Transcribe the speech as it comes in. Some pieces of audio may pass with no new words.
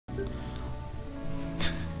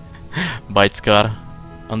bite scar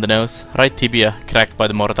on the nose. Right tibia cracked by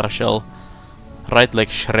the mortar shell. Right leg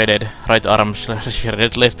shredded. Right arm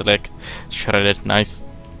shredded. Left leg shredded. Nice.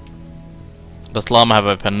 Does Llama have a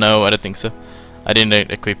weapon? No, I don't think so. I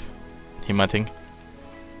didn't equip him, I think.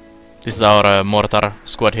 This is our mortar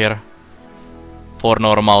squad here. 4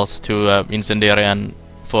 normals, 2 incendiary and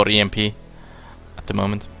 4 EMP at the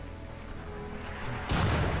moment.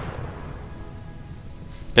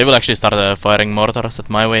 They will actually start firing mortars at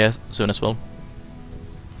my way soon as well.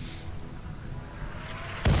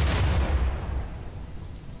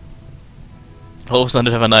 All of a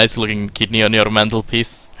sudden have a nice looking kidney on your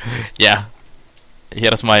mantelpiece. Yeah.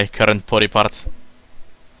 Here's my current body part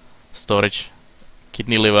storage.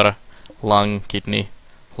 Kidney, liver, lung, kidney,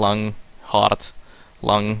 lung, heart,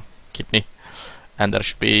 lung, kidney. And there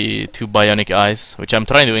should be 2 bionic eyes, which I'm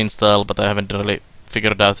trying to install, but I haven't really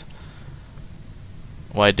figured out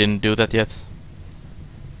why I didn't do that yet.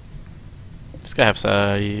 This guy has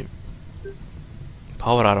a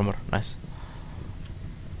power armor, nice.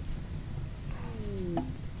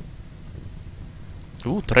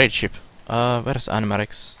 Ooh, trade ship. Where's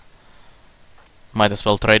Animarix? Might as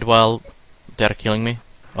well trade while they're killing me,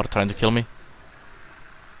 or trying to kill me.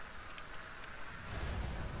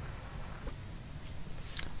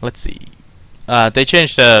 Let's see. They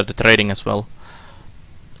changed the trading as well,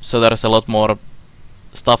 so there's a lot more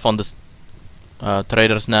stuff on the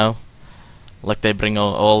traders now. Like they bring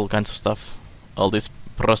all kinds of stuff, all these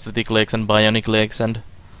prosthetic legs and bionic legs and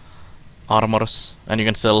armors, and you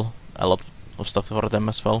can sell a lot of stuff for them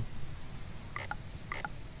as well.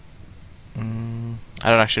 I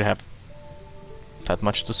don't actually have that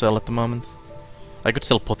much to sell at the moment. I could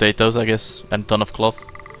sell potatoes, I guess, and a ton of cloth.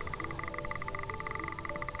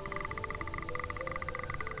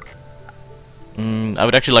 I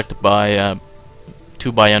would actually like to buy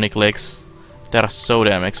 2 bionic legs. They are so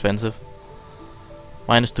damn expensive.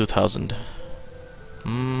 Minus 2,000.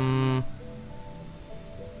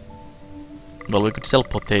 Well, we could sell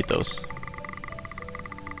potatoes.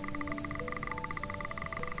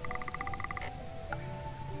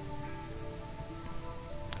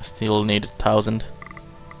 Still need 1,000.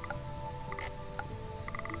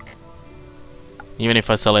 Even if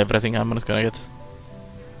I sell everything, I'm not gonna get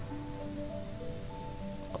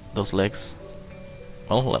those legs.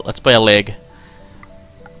 Well, let's buy a leg.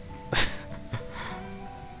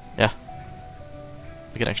 Yeah.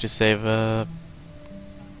 We can actually save the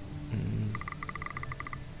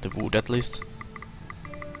wood at least.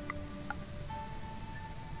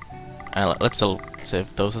 And let's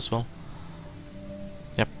save those as well.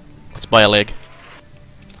 Yep. Let's buy a leg.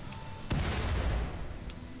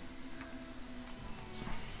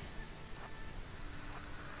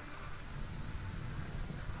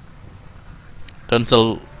 Don't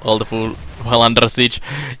sell all the food while under siege.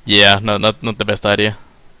 Yeah, no, not the best idea.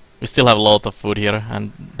 We still have a lot of food here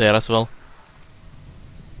and there as well.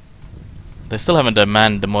 They still haven't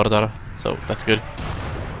manned the mortar, so that's good.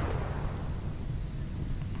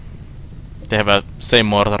 They have a same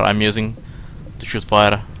mortar I'm using to shoot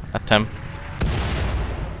fire at them.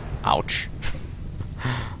 Ouch.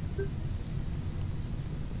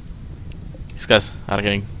 These guys are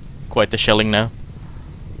getting quite the shelling now.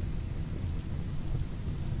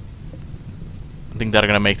 I think they're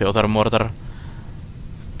gonna make the other mortar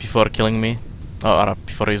before killing me, or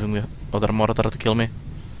before using the other mortar to kill me.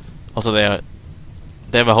 Also, they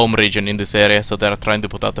have a home region in this area, so they're trying to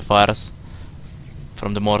put out the fires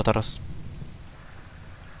from the mortars.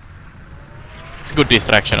 It's a good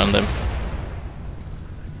distraction on them.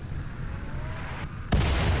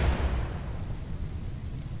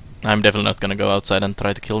 I'm definitely not gonna go outside and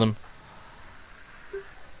try to kill them.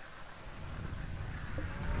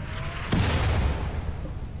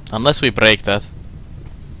 Unless we break that.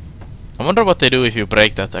 I wonder what they do if you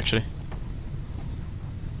break that, actually.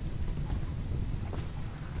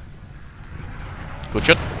 Good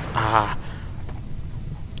shot. Ah.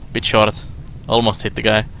 Bit short. Almost hit the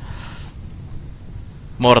guy.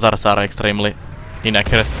 Mortars are extremely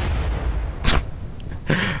inaccurate.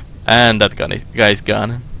 And that guy is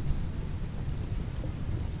gone.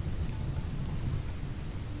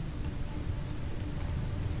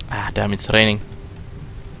 Ah, damn, it's raining.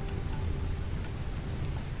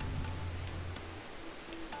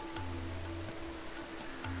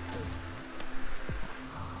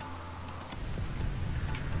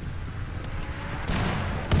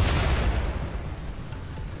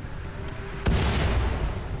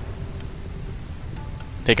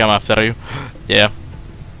 They come after you. Yeah.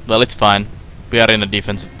 Well, it's fine. We are in a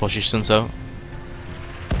defensive position, so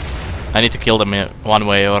I need to kill them one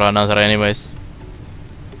way or another anyways.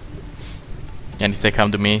 And if they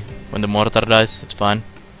come to me, when the mortar dies. It's fine.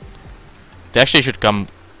 They actually should come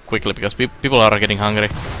quickly because people are getting hungry.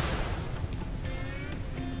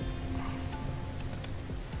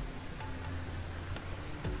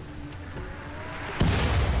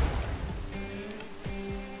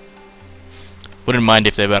 Wouldn't mind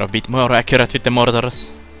if they were a bit more accurate with the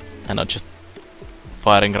mortars and not just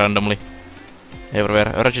firing randomly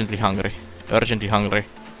everywhere. Urgently hungry. Urgently hungry.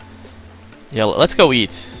 Yeah, let's go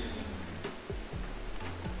eat.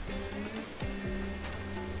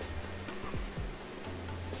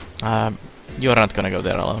 You're not gonna go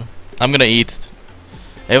there alone. I'm gonna eat.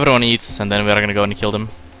 Everyone eats, and then we're gonna go and kill them.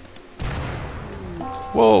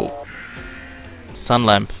 Whoa! Sun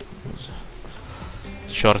lamp.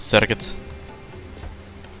 Short circuit.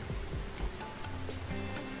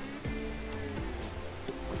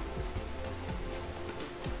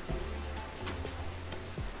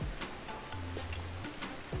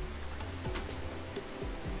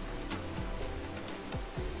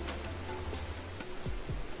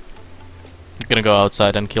 Gonna go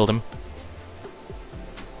outside and kill them.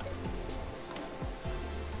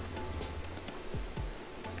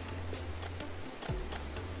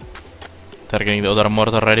 They're getting the other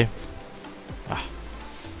mortar ready. Ah.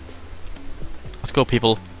 Let's go,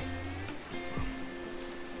 people.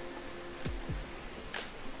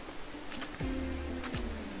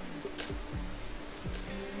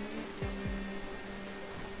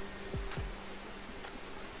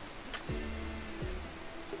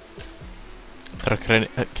 They're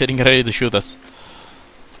getting ready to shoot us.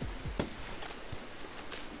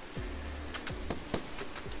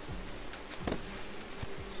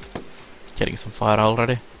 Getting some fire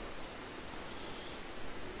already.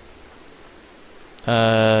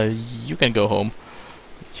 You can go home.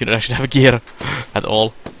 You don't actually have gear at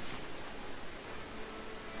all.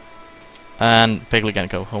 And Peggle can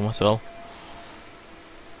go home as well.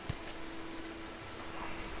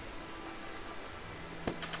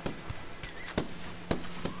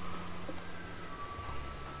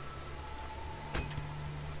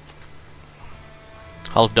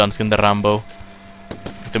 Half Dunskin the Rambo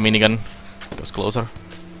with the minigun goes closer.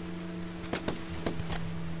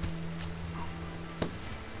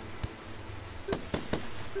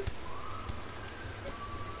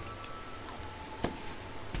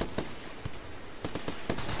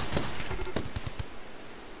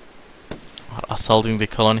 Are assaulting the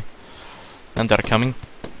colony, and they're coming.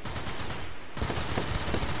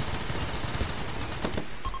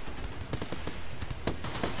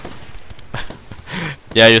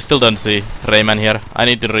 Yeah, you still don't see Rayman here. I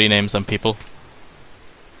need to rename some people.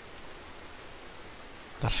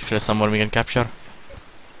 There's actually someone we can capture.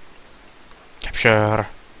 Capture!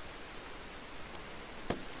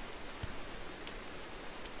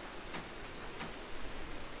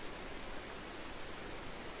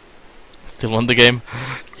 Still won the game?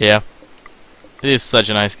 Yeah. It is such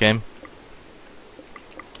a nice game.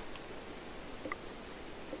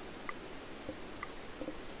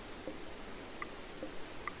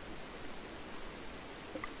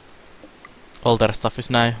 All their stuff is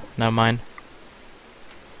now mine.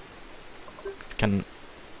 We can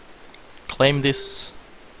claim this,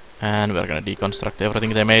 and we're gonna deconstruct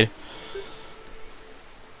everything they made.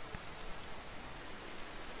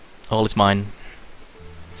 All is mine.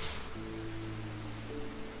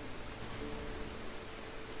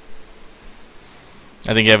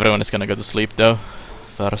 I think everyone is gonna go to sleep though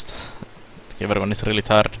first. I think everyone is really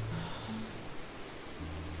tired.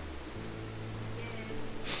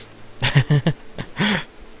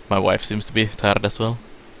 My wife seems to be tired as well.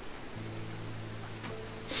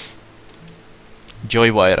 Joy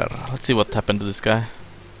Wirer. Let's see what happened to this guy.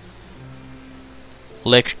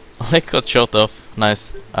 Leg got shot off.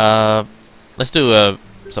 Nice. Let's do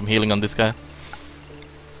some healing on this guy.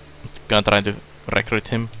 Gonna try to recruit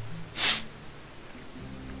him.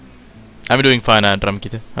 I'm doing fine, Drum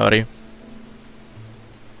Kitty. How are you?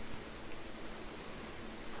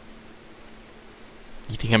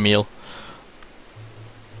 Eating a meal.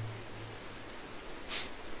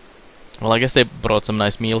 Well, I guess they brought some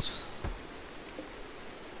nice meals.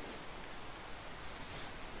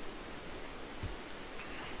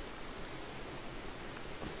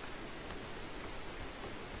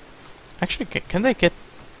 Actually, can they get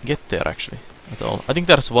there actually at all? I think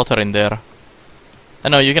there's water in there. I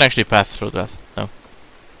know you can actually pass through that. No,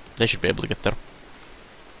 they should be able to get there.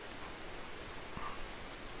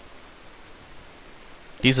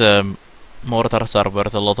 These mortars are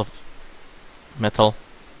worth a lot of metal.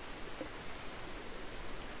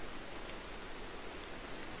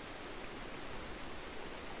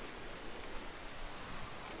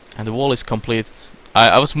 And the wall is complete.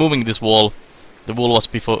 I was moving this wall The wool was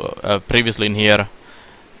before previously in here,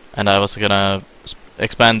 and I was gonna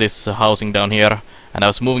expand this housing down here, and I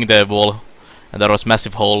was moving the wall, and there was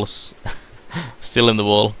massive holes still in the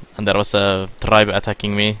wall, and there was a tribe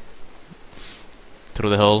attacking me through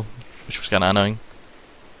the hole, which was kinda annoying.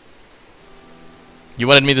 You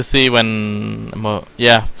wanted me to see when...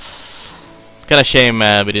 yeah. Kinda shame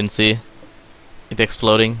we didn't see it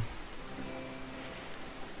exploding.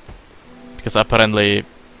 Because apparently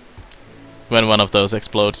when one of those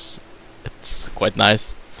explodes, it's quite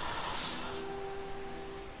nice.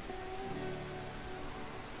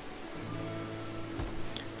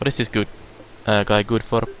 What is this good guy good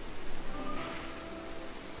for?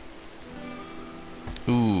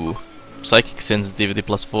 Ooh, psychic sensitivity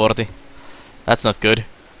plus 40. That's not good.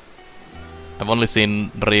 I've only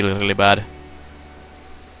seen really bad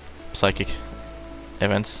psychic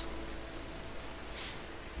events.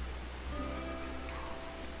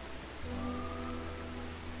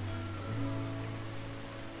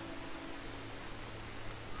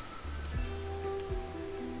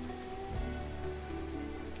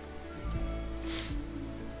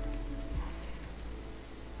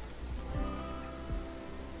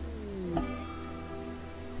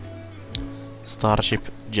 Starship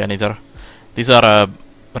janitor. These are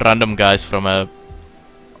random guys from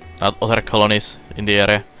other colonies in the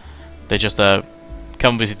area. They just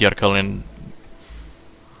come visit your colony and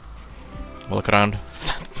walk around.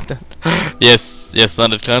 yes,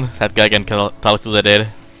 Thunderclan. That guy can talk to the dead.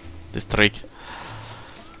 This trick.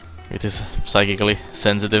 It is psychically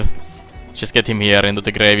sensitive. Just get him here into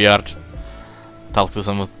the graveyard. Talk to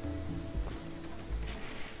some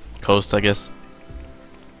ghosts, I guess.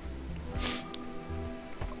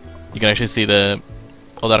 You can actually see the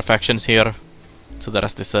other factions here. So there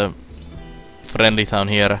is this friendly town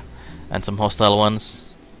here and some hostile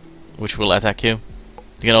ones which will attack you.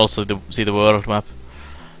 You can also see the world map.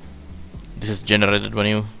 This is generated when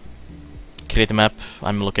you create a map.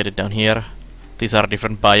 I'm located down here. These are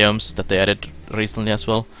different biomes that they added recently as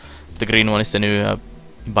well. The green one is the new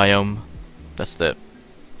biome. That's the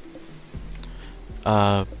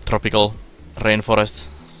tropical rainforest.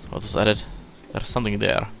 What was added? There's something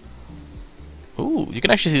there. Ooh, you can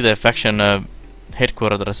actually see the faction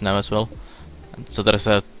headquarters now as well. And so there is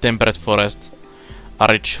a temperate forest,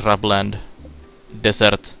 arid shrubland,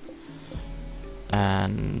 desert,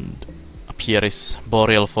 and up here is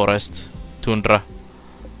boreal forest, tundra,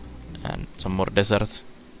 and some more desert.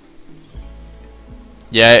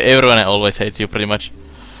 Yeah, everyone always hates you pretty much.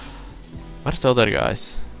 Where's the other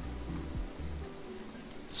guys?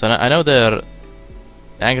 So I know the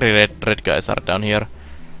angry red guys are down here.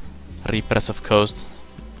 Reapers of Coast,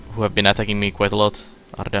 who have been attacking me quite a lot,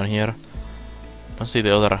 are down here. Don't see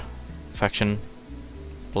the other faction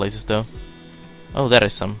places though. Oh, there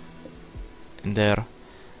is some in there.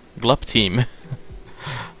 Glub team.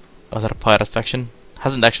 Other pirate faction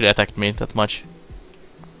hasn't actually attacked me that much.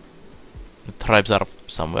 The tribes are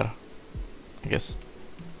somewhere, I guess.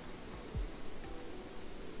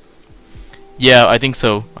 Yeah, I think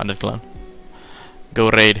so. Underclan. Go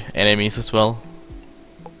raid enemies as well.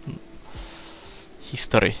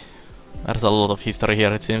 History. There's a lot of history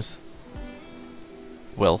here, it seems.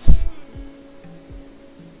 Wealth.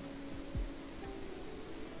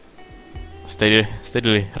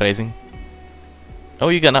 Steadily raising. Oh,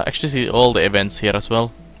 you can actually see all the events here as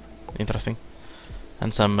well. Interesting.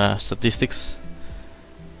 And some statistics.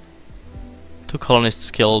 2 colonists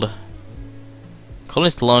killed.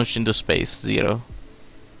 Colonists launched into space, 0.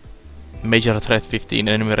 Major threat 15,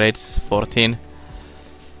 enemy raids 14.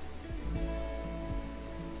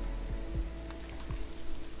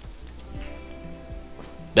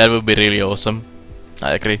 That would be really awesome.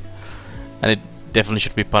 I agree. And it definitely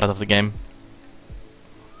should be part of the game.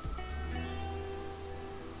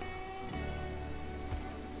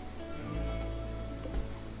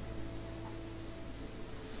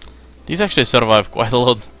 These actually survive quite a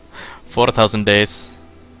lot. 4,000 days.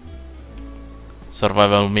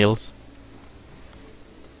 Survival meals.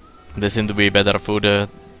 They seem to be better food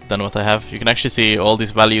than what I have. You can actually see all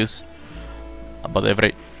these values about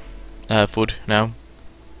every food now.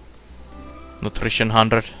 Nutrition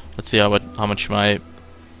 100. Let's see how much my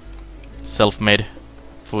self-made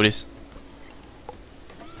food is.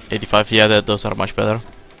 85. Yeah, those are much better.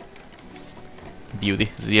 Beauty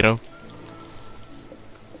 0.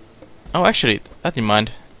 Oh, actually, that in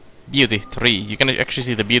mind. Beauty 3. You can actually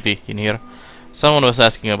see the beauty in here. Someone was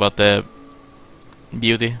asking about the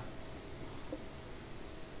beauty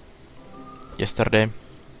yesterday.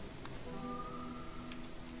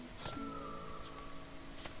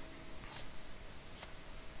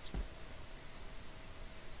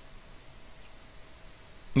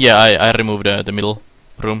 Yeah, I removed the middle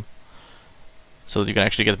room so that you can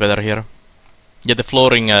actually get better here. Yeah, the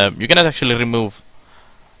flooring, you cannot actually remove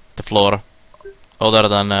the floor other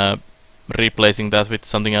than replacing that with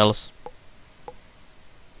something else.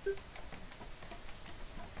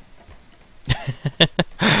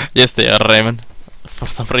 Yes, they are, Raymond, for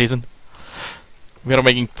some reason. We are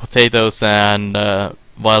making potatoes and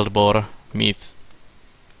wild boar meat.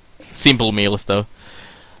 Simple meals, though.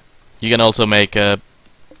 You can also make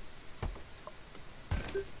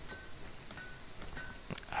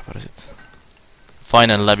what is it? Fine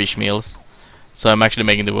and lavish meals. So I'm actually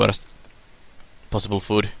making the worst possible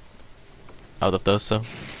food out of those, so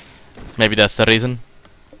maybe that's the reason.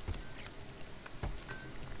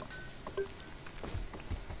 I'm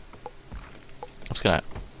just gonna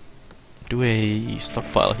do a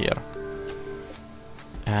stockpile here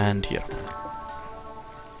and here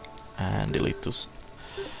and delete those.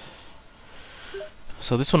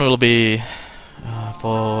 So this one will be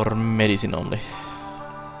for medicine only.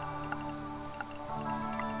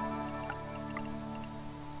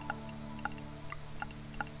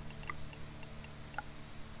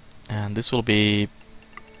 And this will be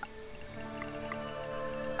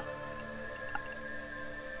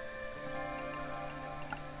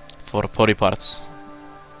for body parts.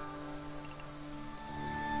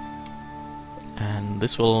 And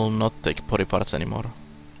this will not take body parts anymore.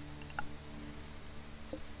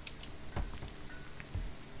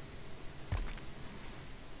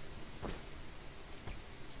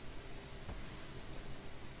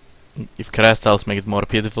 If crystals make it more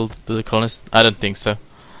beautiful to the colonists, I don't think so.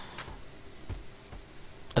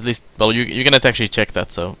 At least, well, you cannot actually check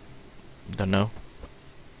that, so don't know.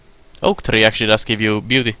 Oak tree actually does give you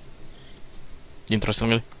beauty.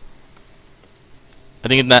 Interestingly, I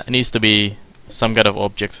think it needs to be some kind of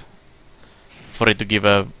object for it to give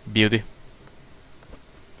a beauty.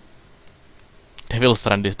 Devil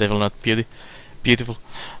strand is devil, not beautiful.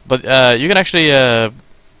 But you can actually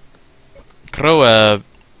grow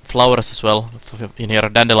flowers as well in here,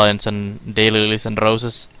 dandelions and daylilies and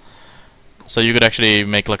roses. So you could actually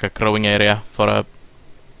make like a growing area for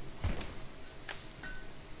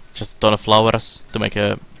just a ton of flowers to make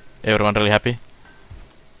everyone really happy.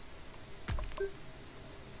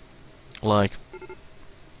 Like,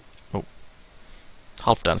 oh,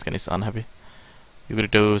 half Dansken is unhappy. You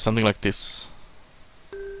could do something like this.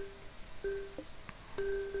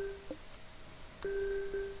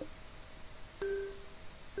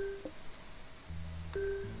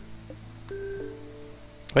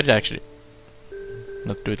 Why did I actually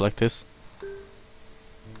not do it like this?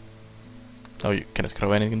 Oh, you cannot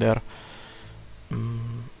grow anything there.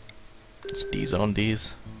 Let's de-zone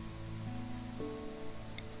these.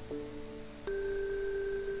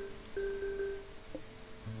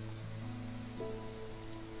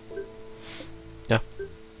 Yeah.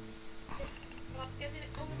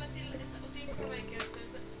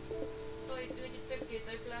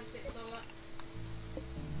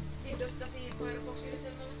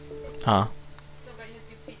 Ah.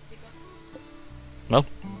 Well,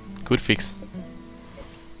 good fix.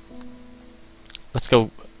 Let's go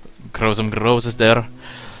grow some roses there.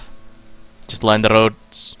 Just line the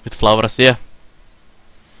roads with flowers. Yeah.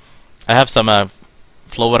 I have some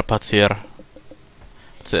flower pots here.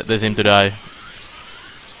 They seem to die.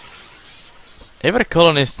 Every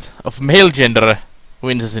colonist of male gender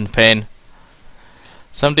winces in pain.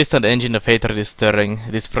 Some distant engine of hatred is stirring.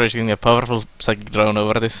 It is projecting a powerful psychic drone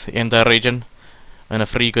over this entire region on a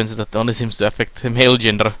frequency that only seems to affect the male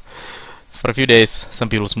gender. For a few days, some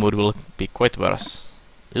people's mood will be quite worse.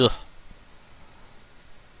 Ugh.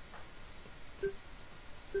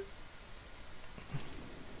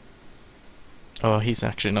 Oh, he's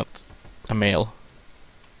actually not a male.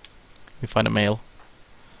 We find a male.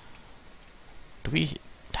 Do we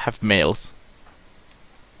have males?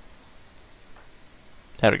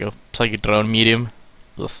 There we go. Psychic drone medium.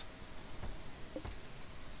 Ugh.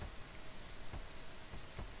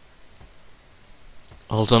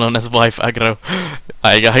 Also known as wife aggro.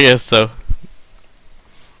 I guess so.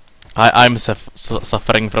 I'm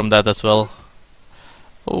suffering from that as well.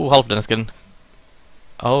 Oh, half Dansken.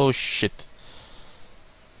 Oh shit.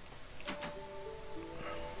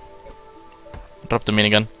 Drop the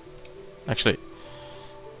minigun. Actually.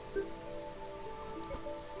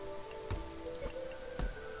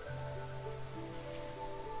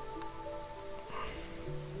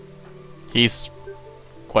 He's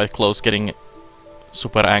quite close, getting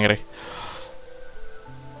super angry.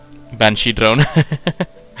 Banshee drone.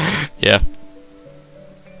 Yeah.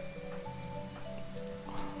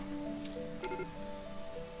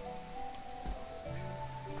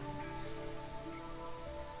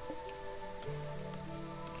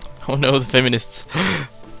 Oh no, the feminists.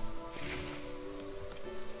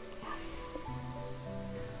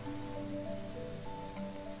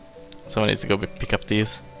 Someone needs to go pick up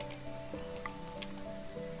these.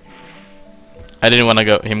 I didn't want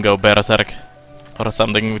to him go berserk or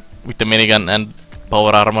something with the minigun and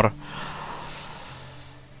power armor.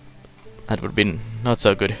 That would be not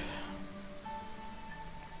so good.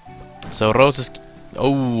 So roses.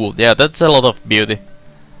 Oh yeah, that's a lot of beauty.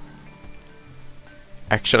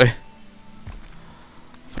 Actually,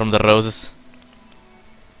 from the roses.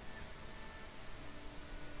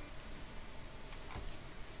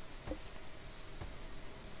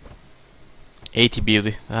 $80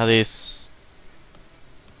 beauty. That is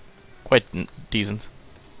quite decent.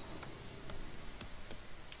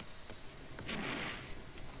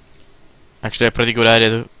 Actually, a pretty good idea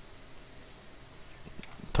to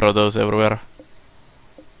throw those everywhere.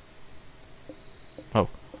 Oh.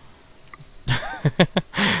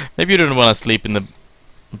 Maybe you don't want to sleep in the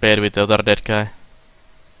bed with the other dead guy.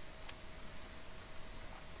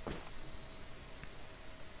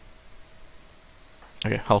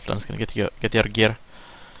 Okay, Halfdan's gonna get your gear.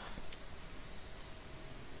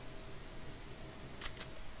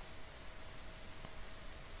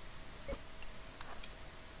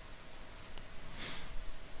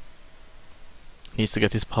 Needs to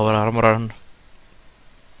get his power armor and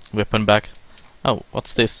weapon back. Oh,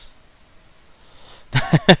 what's this?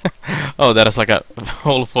 Oh, there's like a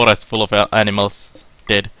whole forest full of animals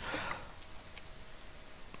dead.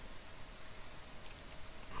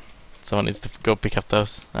 Someone needs to go pick up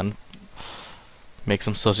those and make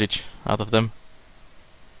some sausage out of them.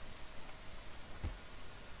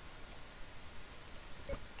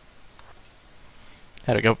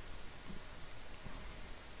 There we go.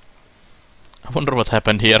 I wonder what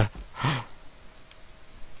happened here.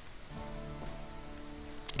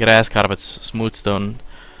 Grass carpets, smooth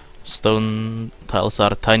stone tiles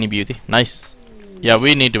are tiny beauty. Nice. Yeah,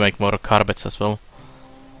 we need to make more carpets as well.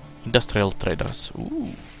 Industrial traders.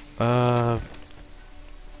 Ooh.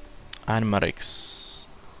 Anmarix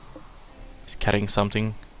is carrying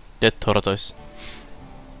something. Dead tortoise.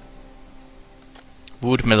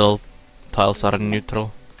 Wood metal tiles are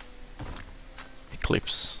neutral.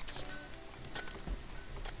 Eclipse.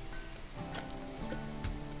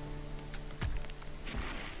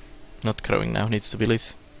 Not growing now, needs to be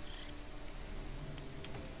lit.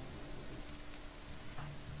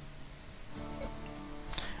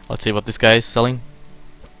 Let's see what this guy is selling.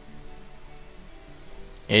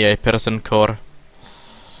 AI person core.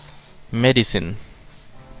 Medicine.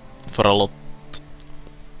 For a lot.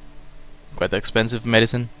 Quite expensive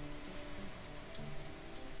medicine.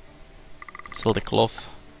 Sell the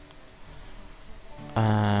cloth.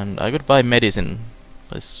 And I could buy medicine,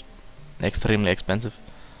 but it's extremely expensive.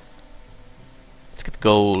 Let's get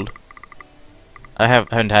gold. I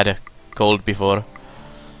haven't had a gold before.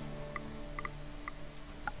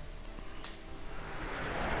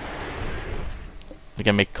 We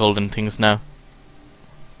can make golden things now.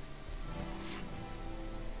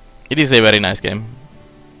 It is a very nice game.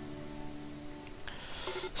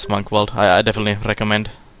 RimWorld, I definitely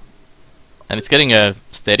recommend. And it's getting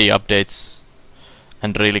steady updates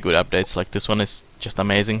and really good updates. Like this one is just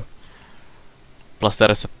amazing. Plus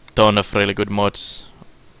there is a ton of really good mods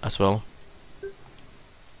as well.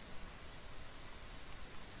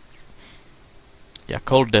 Yeah,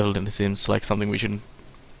 gold definitely seems like something we shouldn't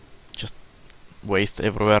just waste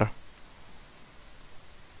everywhere.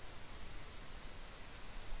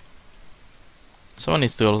 Someone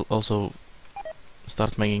needs to also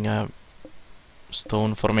start making a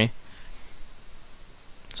stone for me,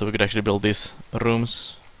 so we could actually build these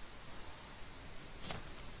rooms.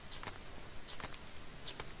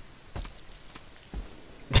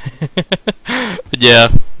 Yeah,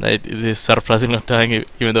 it is surprisingly not dying,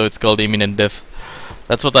 even though it's called imminent death.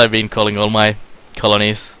 That's what I've been calling all my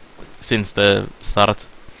colonies since the start.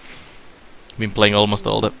 Been playing almost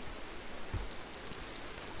all the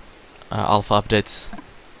alpha updates.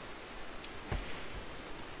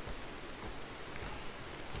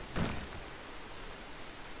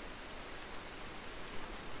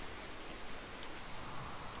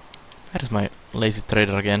 Where is my lazy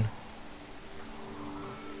trader again?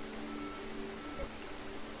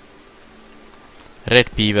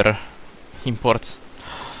 Red beaver imports.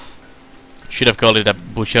 Should have called it a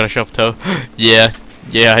butcher shop though. yeah,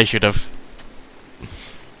 I should have.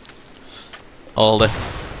 All the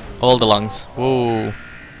lungs. Whoa.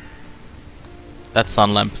 That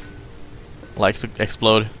sun lamp likes to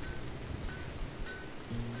explode.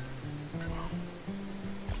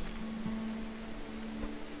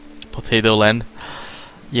 Potato land.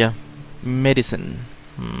 Yeah, medicine.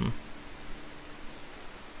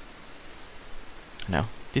 No.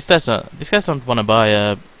 These guys don't wanna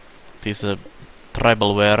buy these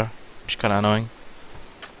tribal wear, which is kinda annoying.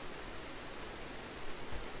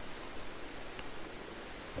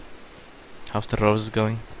 How's the roses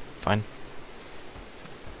going? Fine.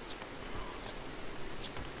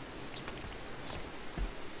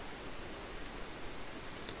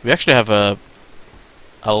 We actually have a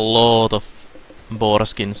lot of boar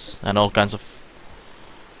skins and all kinds of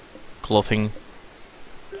clothing.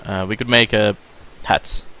 We could make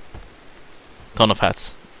hats. Ton of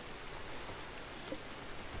hats.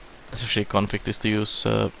 Especially conflict is to use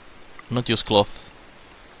not use cloth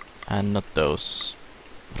and not those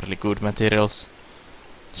really good materials.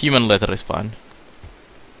 Human leather is fine.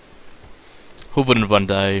 Who wouldn't want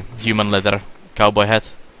a human leather cowboy hat?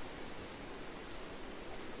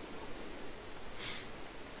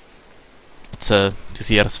 It's this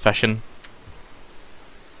year's fashion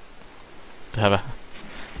to have a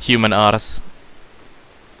human arse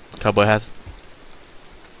cowboy hat.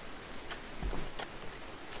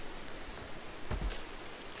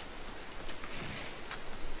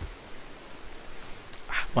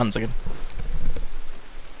 One second.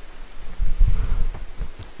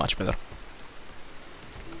 Much better.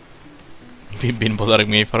 Been bothering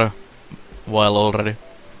me for a while already.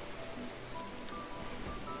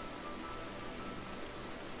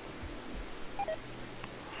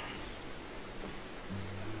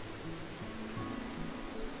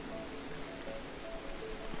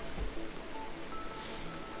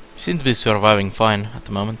 Seem to be surviving fine at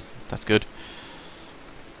the moment. That's good.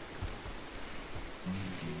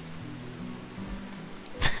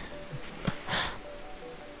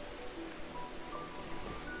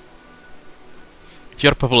 If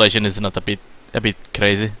your population is not a bit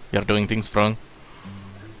crazy, you're doing things wrong.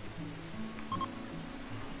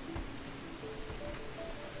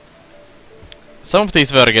 Some of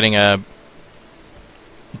these were getting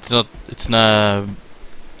it's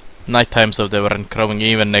night time, so they weren't growing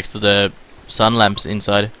even next to the sun lamps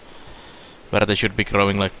inside, where they should be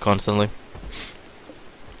growing like constantly.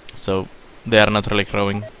 So they are not really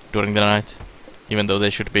growing during the night, even though they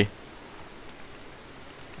should be.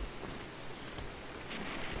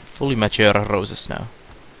 Fully mature roses now.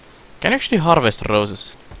 Can you actually harvest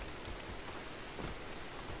roses?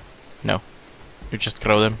 No. You just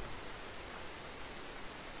grow them.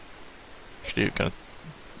 Actually, you cannot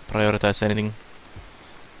prioritize anything.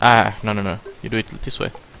 Ah, no. You do it this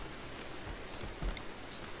way.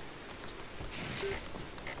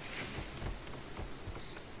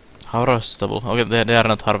 Harvestable. Okay, they are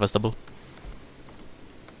not harvestable.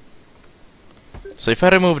 So if I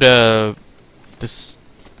remove this.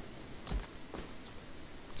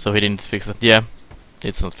 So he didn't fix that. Yeah,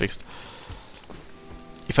 it's not fixed.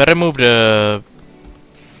 If I remove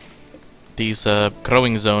these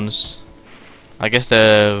growing zones, I guess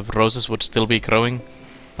the roses would still be growing,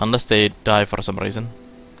 unless they die for some reason.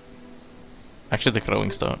 Actually, the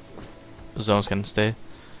growing zones can stay.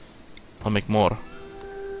 I'll make more.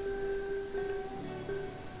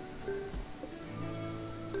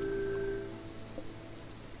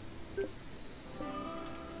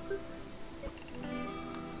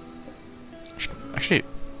 Actually,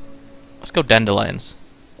 let's go dandelions.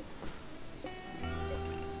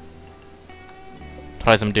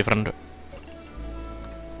 Try some different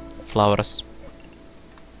flowers.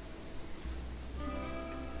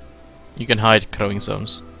 You can hide growing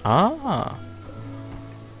zones. Ah!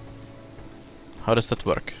 How does that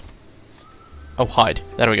work? Oh, hide.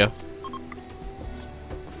 There we go.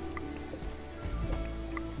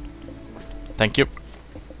 Thank you.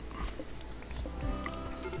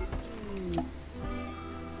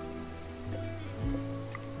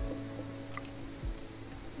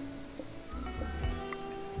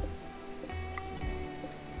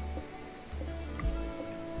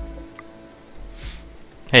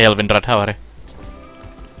 Hey Elvinrad, how are you?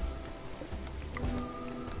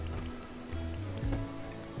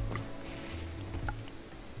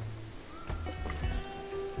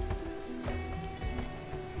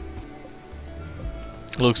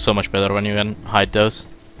 Looks so much better when you can hide those.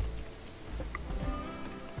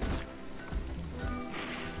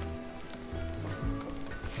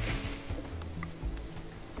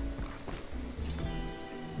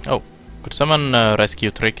 Oh, could someone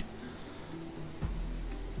rescue Trick?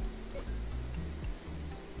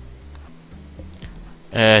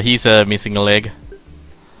 He's missing a leg,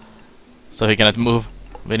 so he cannot move.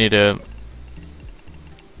 We need a.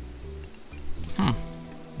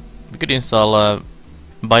 We could install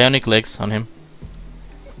bionic legs on him.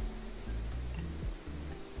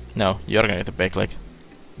 No, you're gonna get a back leg.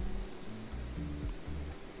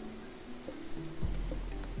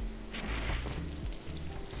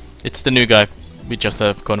 It's the new guy. We just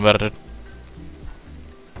have converted.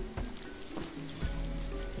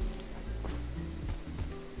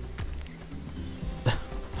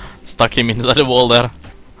 Stuck him inside the wall there.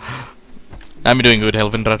 I'm doing good,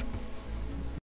 Helvindred.